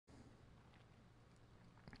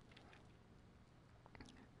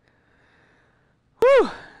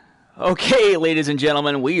Okay, ladies and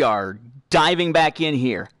gentlemen, we are diving back in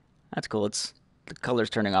here. That's cool. The color's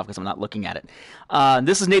turning off because I'm not looking at it.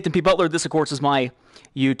 This is Nathan P. Butler. This, of course, is my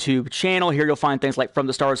YouTube channel. Here you'll find things like From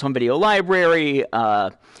the Stars Home Video Library,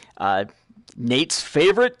 Nate's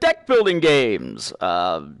favorite deck building games,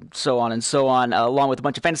 so on and so on, along with a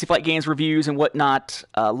bunch of Fantasy Flight Games reviews and whatnot,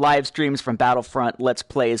 live streams from Battlefront, Let's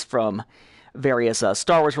Plays from various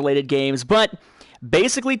Star Wars related games. But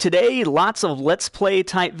basically today, lots of Let's Play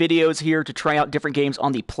type videos here to try out different games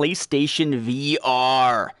on the PlayStation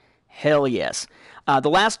VR. Hell yes. The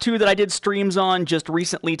last two that I did streams on just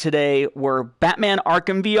recently today were Batman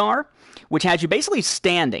Arkham VR, which has you basically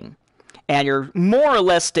standing, and you're more or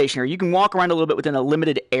less stationary. You can walk around a little bit within a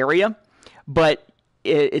limited area, but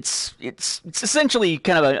it's essentially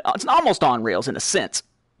kind of it's almost on rails in a sense.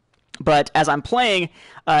 But as I'm playing,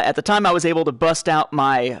 at the time I was able to bust out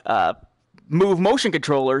my Move motion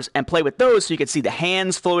controllers and play with those so you can see the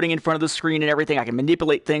hands floating in front of the screen and everything. I can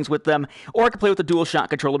manipulate things with them, or I can play with the DualShock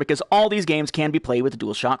controller because all these games can be played with the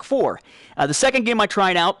DualShock 4. The second game I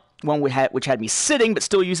tried out, one which had me sitting but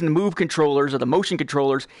still using the Move controllers or the motion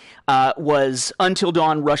controllers, was Until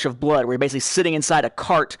Dawn Rush of Blood, where you're basically sitting inside a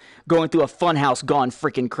cart going through a funhouse gone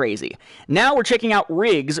freaking crazy. Now we're checking out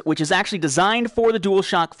Rigs, which is actually designed for the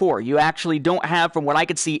DualShock 4. You actually don't have, from what I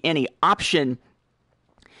could see, any option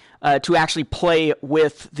to actually play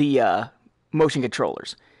with the motion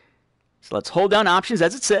controllers. So let's hold down options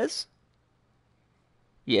as it says.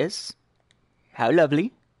 Yes. How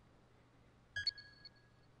lovely.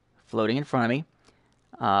 Floating in front of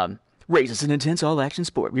me. Rigs is an intense all-action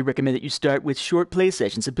sport. We recommend that you start with short play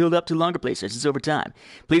sessions and build up to longer play sessions over time.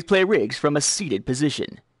 Please play Rigs from a seated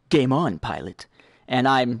position. Game on, pilot. And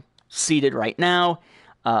I'm seated right now.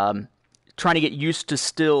 Trying to get used to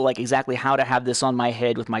still like exactly how to have this on my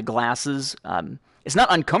head with my glasses. It's not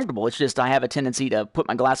uncomfortable. It's just I have a tendency to put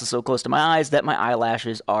my glasses so close to my eyes that my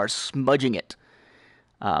eyelashes are smudging it.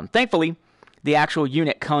 Thankfully, the actual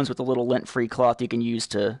unit comes with a little lint-free cloth you can use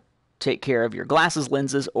to take care of your glasses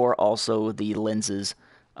lenses, or also the lenses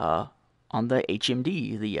on the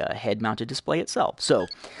HMD, the head-mounted display itself. So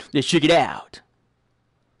let's check it out.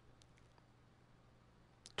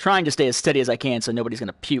 Trying to stay as steady as I can so nobody's going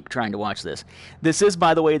to puke trying to watch this. This is,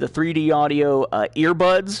 by the way, the 3D audio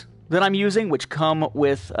earbuds that I'm using, which come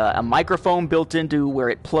with a microphone built into where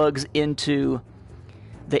it plugs into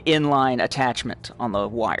the inline attachment on the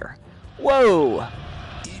wire. Whoa!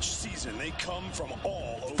 Each season they come from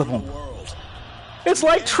all over the world. It's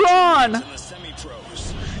like Tron! The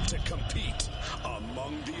semi-pros to compete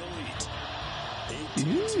among the elite. 18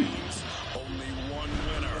 teams, only one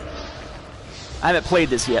winner. I haven't played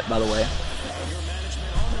this yet, by the way.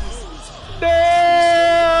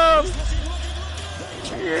 Damn!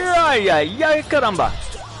 Yeah, caramba.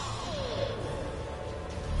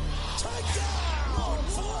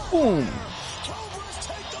 Boom.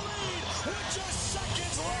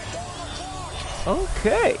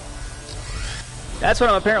 Okay. That's what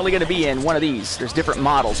I'm apparently going to be in, one of these. There's different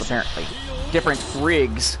models, apparently. Different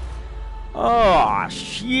rigs. Oh,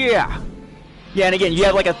 yeah. Yeah, and again, you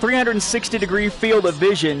have like a 360-degree field of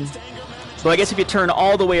vision. So I guess if you turn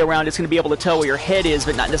all the way around, it's going to be able to tell where your head is,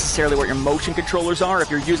 but not necessarily where your motion controllers are if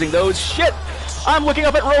you're using those. Shit! I'm looking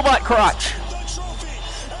up at Robot Crotch!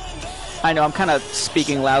 I know, I'm kind of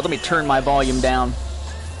speaking loud. Let me turn my volume down.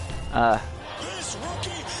 I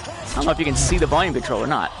don't know if you can see the volume control or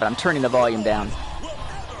not, but I'm turning the volume down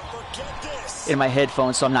in my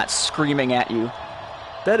headphones so I'm not screaming at you.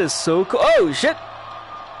 That is so cool. Oh, shit!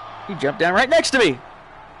 He jumped down right next to me.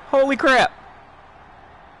 Holy crap.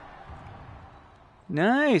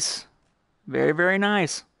 Nice. Very, very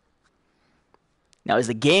nice. Now, is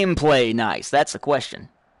the gameplay nice? That's the question.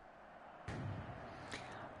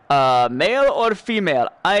 Male or female?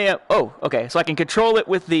 Oh, okay. So I can control it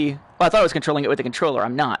with the... Oh, I thought I was controlling it with the controller.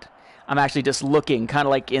 I'm not. I'm actually just looking, kind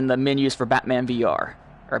of like in the menus for Batman VR.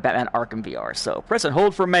 Or Batman Arkham VR. So, press and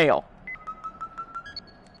hold for male.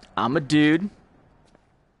 I'm a dude.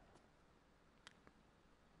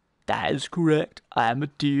 That is correct. I'm a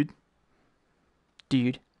dude.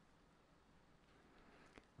 Dude.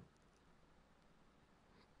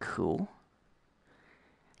 Cool.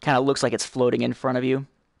 Kind of looks like it's floating in front of you.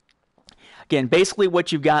 Again, basically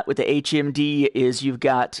what you've got with the HMD is you've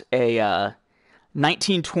got a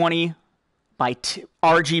 1920 by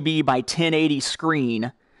RGB by 1080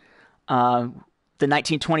 screen. The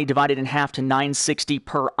 1920 divided in half to 960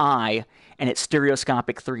 per eye, and it's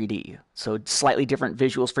stereoscopic 3D. So slightly different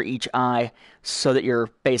visuals for each eye so that you're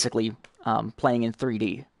basically playing in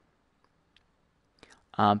 3D.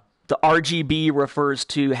 The The RGB refers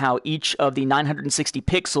to how each of the 960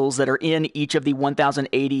 pixels that are in each of the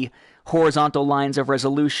 1080 horizontal lines of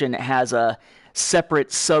resolution has a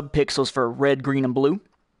separate subpixels for red, green, and blue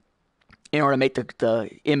in order to make the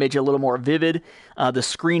image a little more vivid. The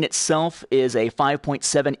screen itself is a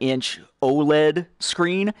 5.7-inch OLED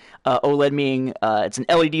screen. OLED meaning it's an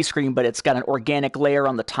LED screen, but it's got an organic layer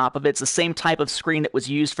on the top of it. It's the same type of screen that was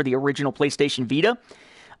used for the original PlayStation Vita.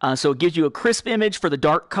 So it gives you a crisp image for the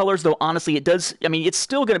dark colors, though honestly it does, I mean, it's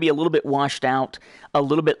still going to be a little bit washed out, a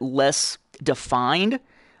little bit less defined,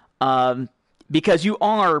 because you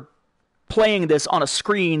are playing this on a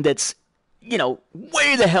screen that's, you know,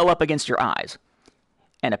 way the hell up against your eyes.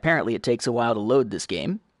 And apparently it takes a while to load this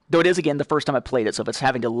game. Though it is, again, the first time I played it, so if it's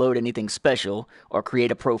having to load anything special or create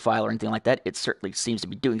a profile or anything like that, it certainly seems to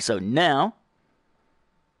be doing so now.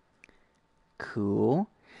 Cool.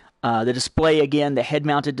 The display, again, the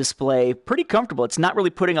head-mounted display, pretty comfortable. It's not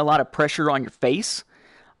really putting a lot of pressure on your face.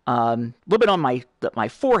 A little bit on my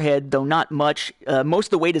forehead, though not much. Most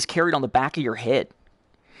of the weight is carried on the back of your head.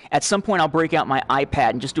 At some point, I'll break out my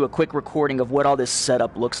iPad and just do a quick recording of what all this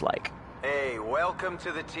setup looks like. Hey, welcome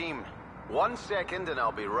to the team. 1 second and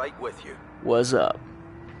I'll be right with you. What's up?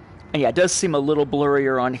 And yeah, it does seem a little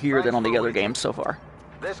blurrier on here than on the other games so far.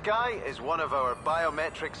 This guy is one of our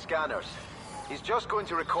biometric scanners. He's just going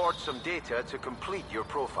to record some data to complete your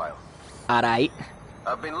profile. Alright.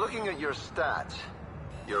 I've been looking at your stats.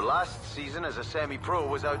 Your last season as a semi-pro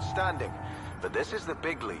was outstanding, but this is the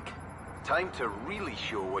big league. Time to really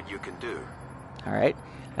show what you can do. Alright.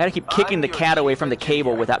 I gotta keep kicking the cat away from the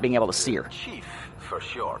cable without being able to see her. Chief, for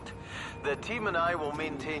short. The team and I will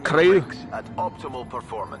maintain Crew. your rigs at optimal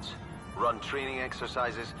performance. Run training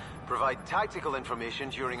exercises, provide tactical information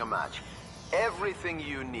during a match. Everything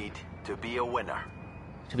you need to be a winner.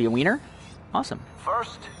 To be a wiener? Awesome.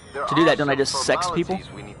 First, there To do that, don't I some just sex people?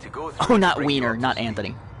 formalities we need to go through Oh, to not bring you wiener, up to not speed.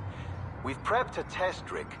 Anthony. We've prepped a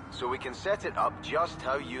test rig so we can set it up just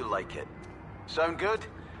how you like it. Sound good?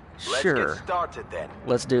 Let's Sure. get started then.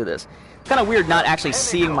 Let's do this. It's kind of weird not actually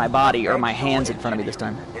seeing my body or my hands in front of me this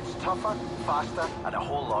time. It's tougher, faster, and a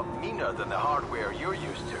whole lot meaner than the hardware you're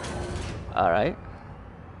used to. Alright.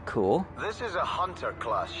 Cool. This is a Hunter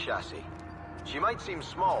class chassis. She might seem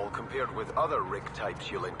small compared with other rig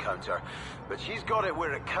types you'll encounter, but she's got it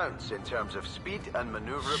where it counts in terms of speed and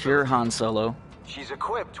maneuverability. Sure, Han Solo. She's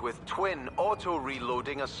equipped with twin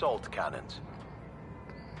auto-reloading assault cannons.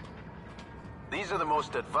 These are the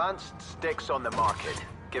most advanced sticks on the market,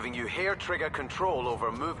 giving you hair trigger control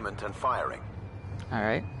over movement and firing.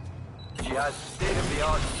 Alright. She has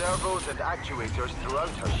state-of-the-art servos and actuators throughout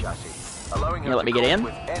her chassis, allowing her You let to me get cope in?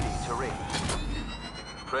 with any terrain.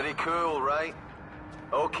 Pretty cool, right?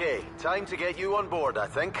 Okay, time to get you on board, I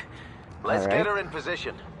think. Let's Alright. get her in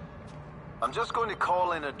position. I'm just going to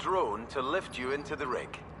call in a drone to lift you into the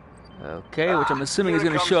rig. Okay, which I'm assuming is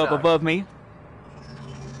here it going to comes show up down. above me.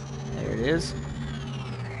 There it is.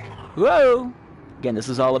 Whoa! Again, this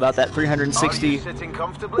is all about that Are 360. you sitting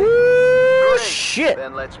comfortably? Woo, Great. shit!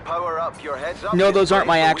 Then let's power up your heads up. No, those aren't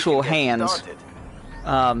my so we actual can get hands. started.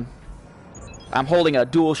 I'm holding a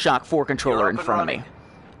DualShock 4 controller You're in up and front of me. running.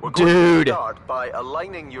 We're going to Dude! start by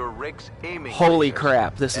aligning your rig's aiming Holy lasers.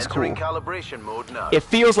 crap, this is Entering cool. calibration mode now. It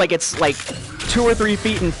feels like it's like 2 or 3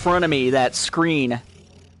 feet in front of me, that screen.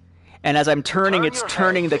 And as I'm turning, Turn it's your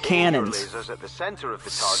turning head the to aim your cannons. lasers at the center of the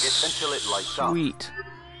target until it lights up. Sweet.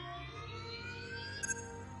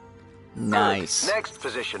 Good. Nice. Next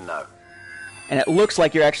position now. And it looks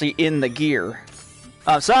like you're actually in the gear.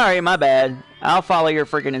 Oh, sorry, my bad. I'll follow your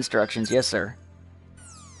freaking instructions. Yes, sir.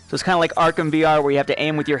 So it's kind of like Arkham VR where you have to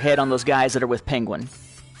aim with your head on those guys that are with Penguin.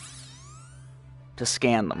 To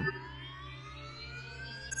scan them.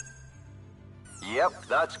 Yep,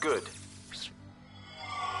 that's good.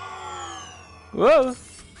 Whoa!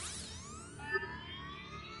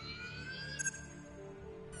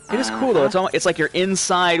 It is cool though. It's like you're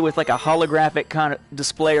inside with like a holographic kind of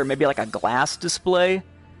display, or maybe like a glass display.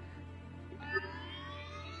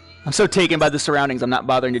 I'm so taken by the surroundings, I'm not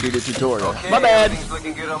bothering to do the tutorial. Okay, My bad. everything's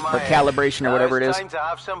looking good on my Or end. calibration or Now whatever it it's is. time to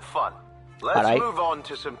have some fun. Let's Alright. move on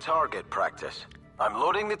to some target practice. I'm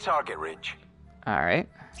loading the target range. All right.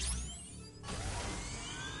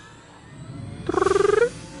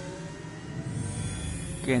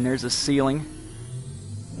 Okay, and there's a ceiling.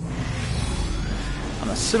 I'm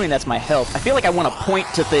assuming that's my health. I feel like I want to point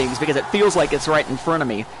to things because it feels like it's right in front of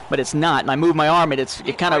me, but it's not. And I move my arm, and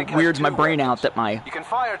it kind of weirds my brain out that my You can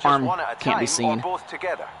fire just arm one at a can't be time seen. or both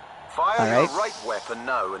together. Fire All your right. right weapon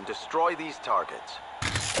now and destroy these targets.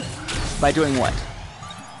 By doing what?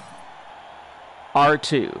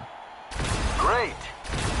 R2. Great.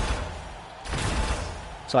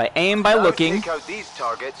 So I aim by now looking. Take out these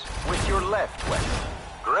targets with your left weapon.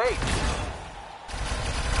 Great.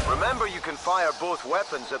 Remember, you can fire both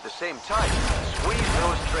weapons at the same time. Squeeze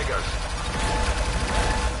those triggers.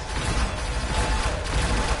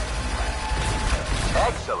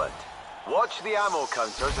 Excellent. Watch the ammo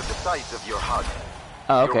counters at the sides of your HUD.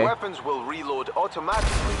 Oh, okay. Your weapons will reload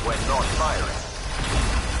automatically when not firing.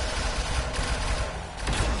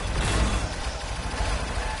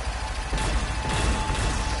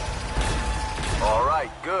 All right,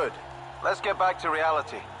 good. Let's get back to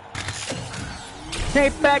reality. Hey,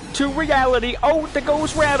 back to reality. Oh, there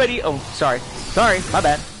goes Rabbity. Oh, sorry. Sorry, my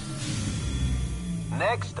bad.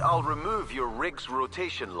 Next, I'll remove your rig's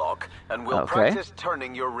rotation lock, and we'll Okay. practice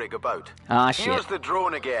turning your rig about. Ah, shit. Here's the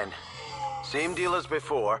drone again. Same deal as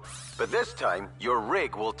before, but this time, your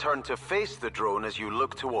rig will turn to face the drone as you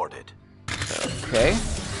look toward it. Okay.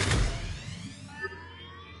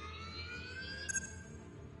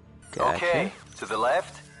 Gotcha. Okay, to the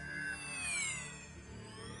left.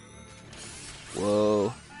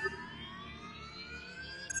 Whoa.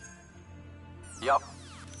 Yup.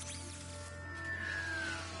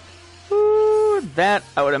 Ooh, that,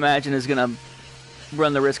 I would imagine, is going to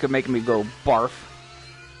run the risk of making me go barf.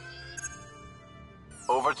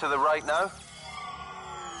 Over to the right now.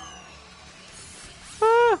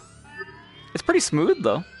 It's pretty smooth,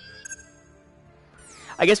 though.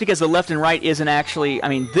 I guess because the left and right isn't actually... I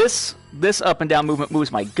mean, this up and down movement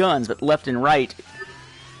moves my guns, but left and right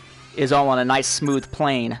is all on a nice, smooth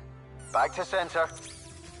plane. Back to center.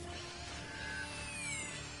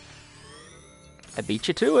 I beat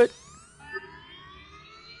you to it.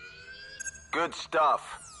 Good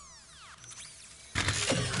stuff.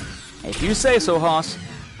 If you say so, Hoss.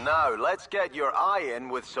 Now, let's get your eye in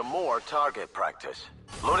with some more target practice.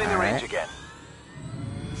 Loading the range again.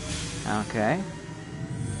 Okay.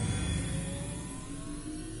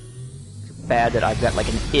 Bad that I've got like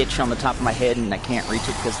an itch on the top of my head and I can't reach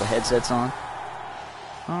it because the headset's on.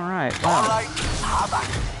 Alright, wow. Alright,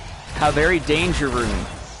 How very danger room.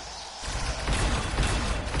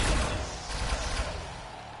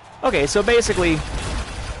 Okay, so basically,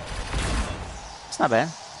 it's not bad.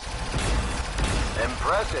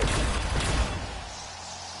 impressive.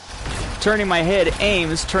 Turning my head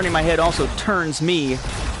aims, turning my head also turns me.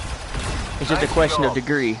 It's just a Nice question of job.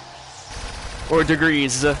 degree. Or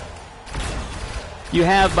degrees. You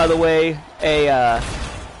have, by the way, the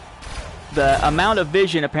amount of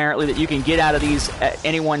vision, apparently, that you can get out of these at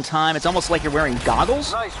any one time. It's almost like you're wearing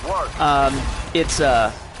goggles. Nice work. It's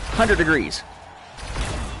 100 degrees.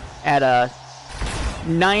 At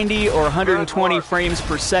 90 or 120 frames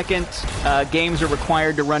per second, games are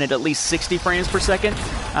required to run at least 60 frames per second,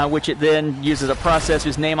 which it then uses a process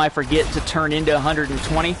whose name I forget to turn into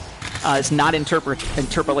 120. It's not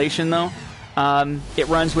interpolation, though. It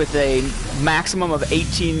runs with a maximum of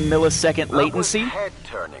 18 millisecond That was latency. head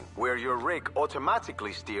turning, where your rig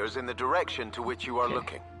automatically steers in the direction to which you are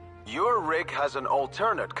looking. Your rig has an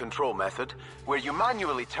alternate control method, where you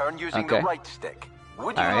manually turn using the Okay. right stick.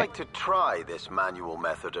 Would you All right. like to try this manual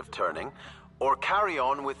method of turning, or carry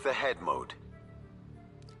on with the head mode?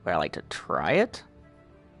 Would I like to try it?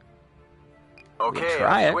 Okay,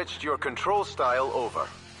 try I've it. switched your control style over.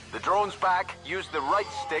 The drone's back. Use the right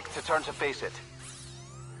stick to turn to face it.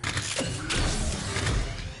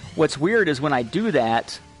 What's weird is when I do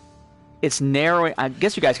that, it's narrowing. I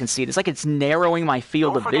guess you guys can see it. It's like it's narrowing my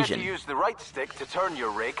field Don't of forget vision. to use the right stick to turn your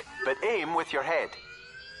rig, but aim with your head.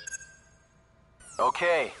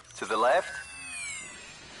 Okay, to the left.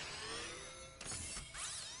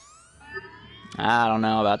 I don't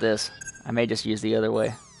know about this. I may just use the other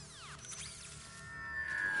way.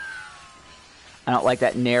 I don't like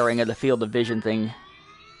that narrowing of the field of vision thing.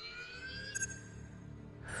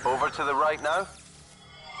 Over to the right now.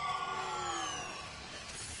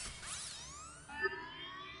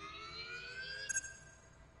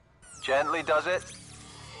 Gently does it.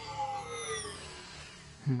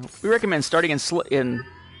 We recommend starting in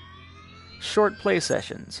short play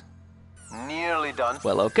sessions. Nearly done.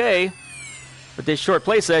 Well, okay. But this short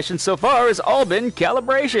play session so far has all been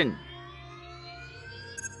calibration.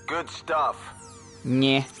 Good stuff.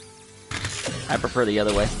 Nyeh. I prefer the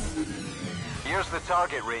other way. Here's the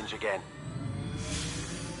target range again.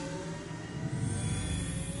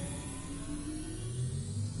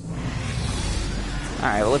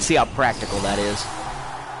 Alright, well, let's see how practical that is.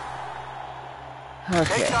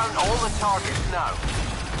 Take Okay. down all the targets now.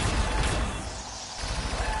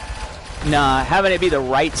 Nah, having it be the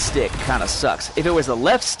right stick kind of sucks. If it was the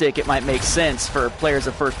left stick, it might make sense for players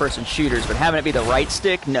of first-person shooters, but having it be the right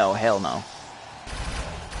stick? No, hell no.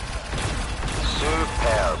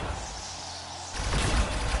 Superb.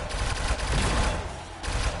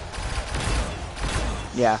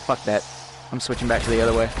 Yeah, fuck that. I'm switching back to the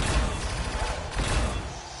other way.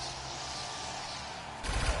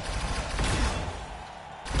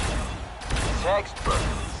 Textbook.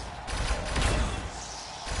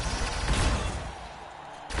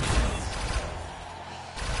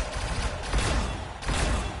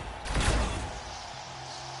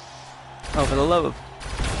 Oh, for the love of...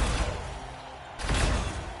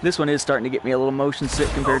 This one is starting to get me a little motion sick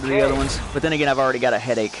compared to the other ones. But then again, I've already got a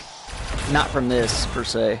headache. Not from this, per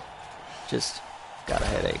se. Just got a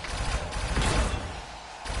headache.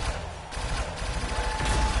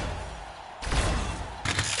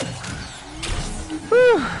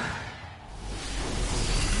 Whew.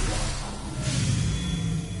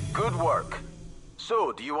 Good work.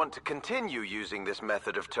 So, do you want to continue using this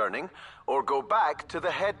method of turning, or go back to the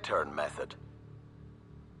head turn method?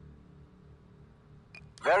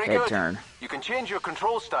 Very good. Head turn. You can change your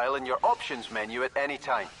control style in your options menu at any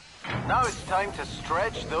time. Now it's time to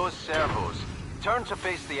stretch those servos. Turn to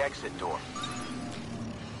face the exit door.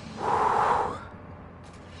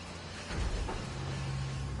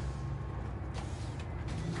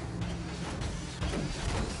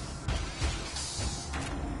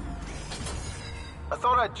 I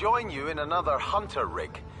thought I'd join you in another hunter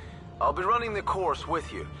rig. I'll be running the course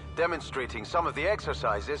with you, demonstrating some of the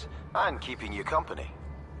exercises and keeping you company.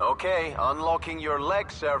 Okay, unlocking your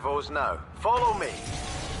leg servos now. Follow me.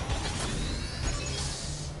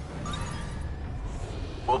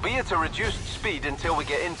 We'll be at a reduced speed until we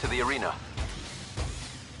get into the arena.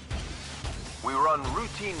 We run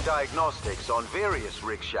routine diagnostics on various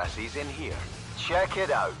rig chassis in here. Check it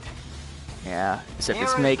out. Yeah, except Here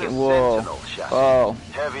it's is making... the Whoa. Sentinel chassis. Oh.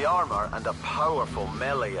 Heavy armor and a powerful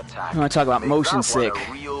melee attack. You want to talk about Make motion that one sick.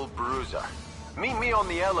 a real bruiser. Meet me on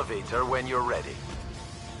the elevator when you're ready.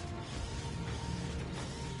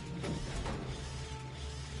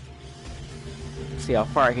 See how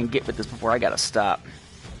far I can get with this before I gotta stop.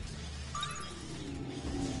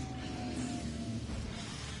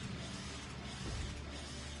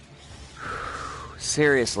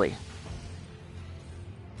 Seriously.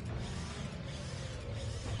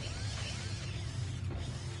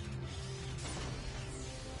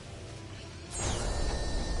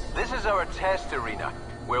 This is our test arena,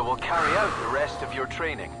 where we'll carry out the rest of your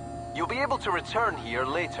training. You'll be able to return here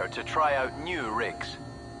later to try out new rigs.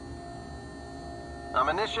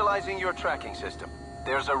 I'm initializing your tracking system.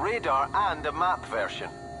 There's a radar and a map version.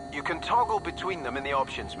 You can toggle between them in the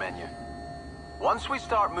options menu. Once we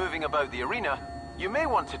start moving about the arena, you may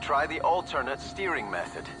want to try the alternate steering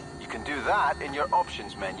method. You can do that in your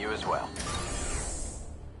options menu as well.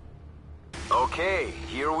 Okay,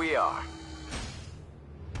 here we are.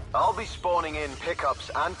 I'll be spawning in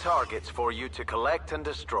pickups and targets for you to collect and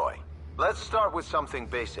destroy. Let's start with something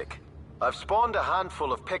basic. I've spawned a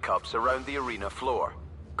handful of pickups around the arena floor.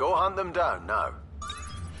 Go hunt them down now.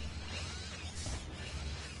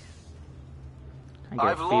 I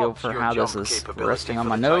get a feel for how this is resting on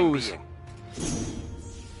my nose.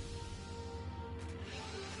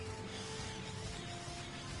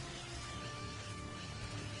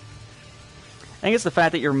 I think it's the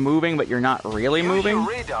fact that you're moving, but you're not really moving.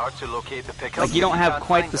 Like, you don't have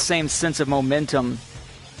quite the same sense of momentum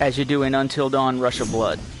as you do in Until Dawn Rush of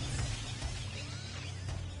Blood.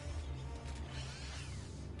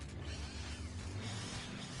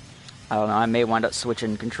 I don't know, I may wind up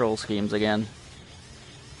switching control schemes again.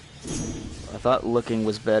 I thought looking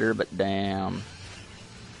was better, but damn.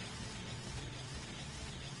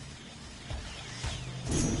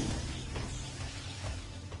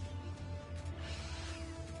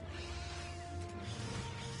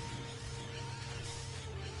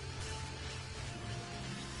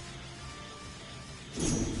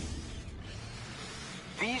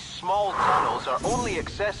 These small tunnels are only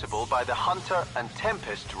accessible by the Hunter and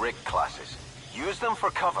Tempest rig classes. Use them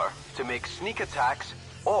for cover to make sneak attacks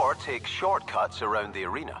or take shortcuts around the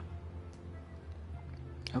arena.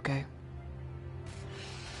 Okay.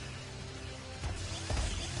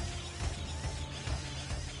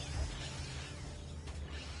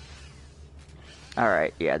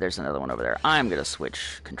 Alright, yeah, there's another one over there. I'm gonna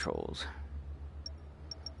switch controls.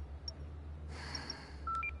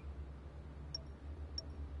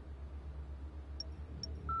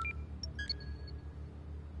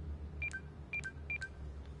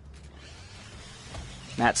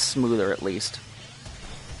 That's smoother, at least.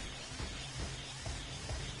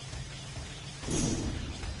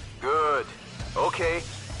 Good. Okay,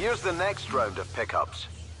 here's the next round of pickups.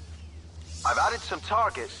 I've added some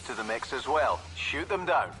targets to the mix as well. Shoot them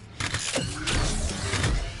down.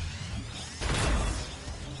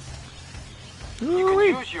 You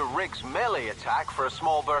can use your rig's melee attack for a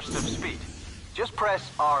small burst of speed. Just press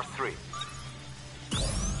R3.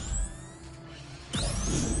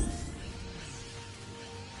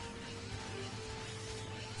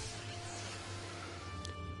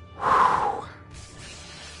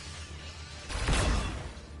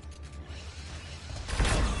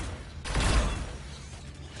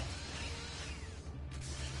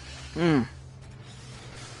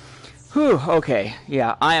 Whew, okay.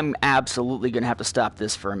 Yeah, I am absolutely going to have to stop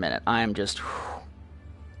this for a minute. I am just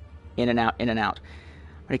in and out, in and out.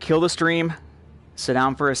 I'm going to kill the stream, sit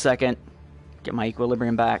down for a second, get my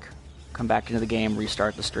equilibrium back, come back into the game,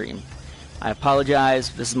 restart the stream. I apologize.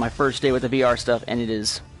 This is my first day with the VR stuff, and it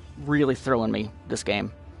is really throwing me, this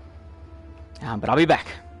game. But I'll be back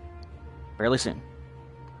fairly soon.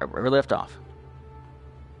 Where we left off.